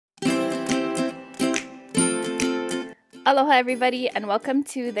Aloha everybody, and welcome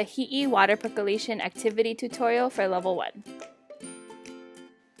to the Hiʻi water percolation activity tutorial for level 1.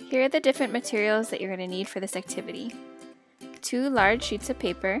 Here are the different materials that you're going to need for this activity. 2 large sheets of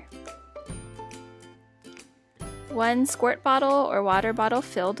paper, 1 squirt bottle or water bottle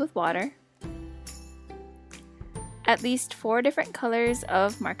filled with water, at least 4 different colors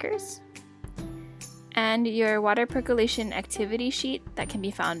of markers, and your water percolation activity sheet that can be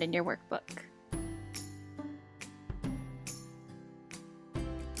found in your workbook.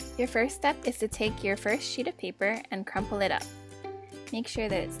 Your first step is to take your first sheet of paper and crumple it up. Make sure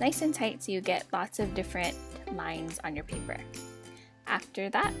that it's nice and tight so you get lots of different lines on your paper.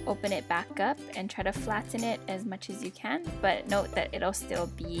 After that, open it back up and try to flatten it as much as you can, but note that it'll still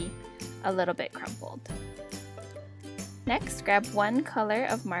be a little bit crumpled. Next, grab 1 color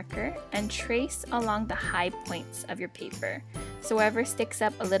of marker and trace along the high points of your paper. So wherever sticks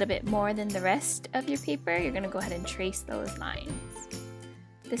up a little bit more than the rest of your paper, you're going to go ahead and trace those lines.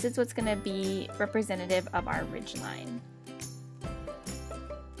 This is what's going to be representative of our ridge line.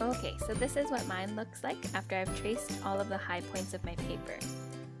 Okay, so this is what mine looks like after I've traced all of the high points of my paper.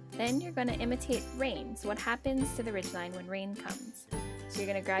 Then you're going to imitate rain. So what happens to the ridgeline when rain comes? So you're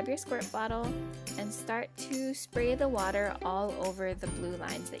going to grab your squirt bottle and start to spray the water all over the blue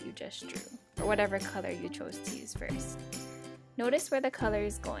lines that you just drew, or whatever color you chose to use first. Notice where the color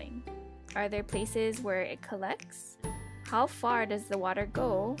is going. Are there places where it collects? How far does the water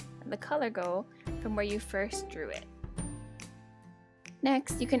go, the color go, from where you first drew it?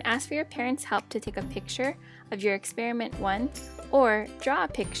 Next, you can ask for your parents' help to take a picture of your experiment 1 or draw a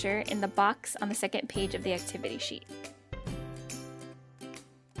picture in the box on the second page of the activity sheet.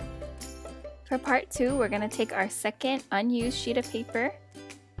 For part 2, we're going to take our second unused sheet of paper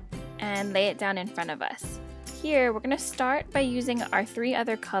and lay it down in front of us. Here, we're going to start by using our 3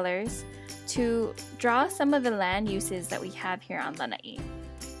 other colors to draw some of the land uses that we have here on Lānaʻi.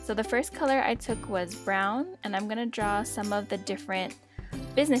 So the first color I took was brown, and I'm going to draw some of the different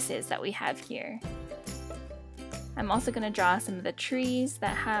businesses that we have here. I'm also going to draw some of the trees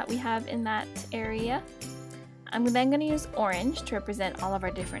that we have in that area. I'm then going to use orange to represent all of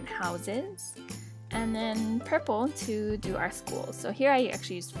our different houses, and then purple to do our schools. So here I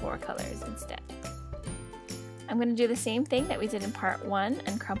actually used 4 colors instead. I'm going to do the same thing that we did in part 1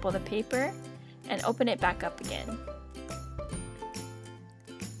 and crumple the paper and open it back up again.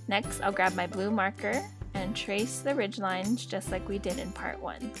 Next, I'll grab my blue marker and trace the ridge lines just like we did in part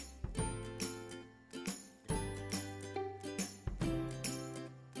 1.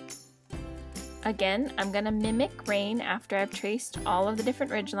 Again, I'm going to mimic rain after I've traced all of the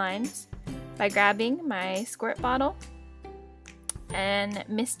different ridge lines by grabbing my squirt bottle and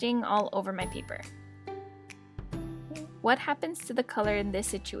misting all over my paper. What happens to the color in this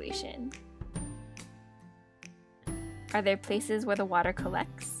situation? Are there places where the water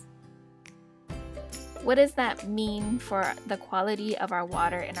collects? What does that mean for the quality of our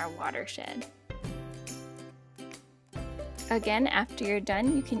water in our watershed? Again, after you're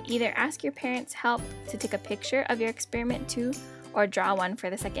done, you can either ask your parents' help to take a picture of your experiment 2 or draw one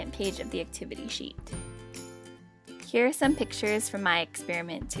for the second page of the activity sheet. Here are some pictures from my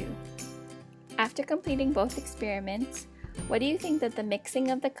experiment 2. After completing both experiments, what do you think that the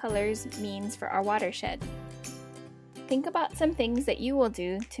mixing of the colors means for our watershed? Think about some things that you will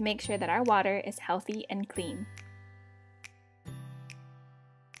do to make sure that our water is healthy and clean.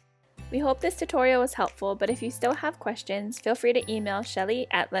 We hope this tutorial was helpful, but if you still have questions, feel free to email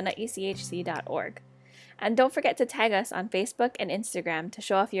Shelly@lanaʻichc.org. And don't forget to tag us on Facebook and Instagram to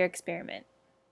show off your experiment.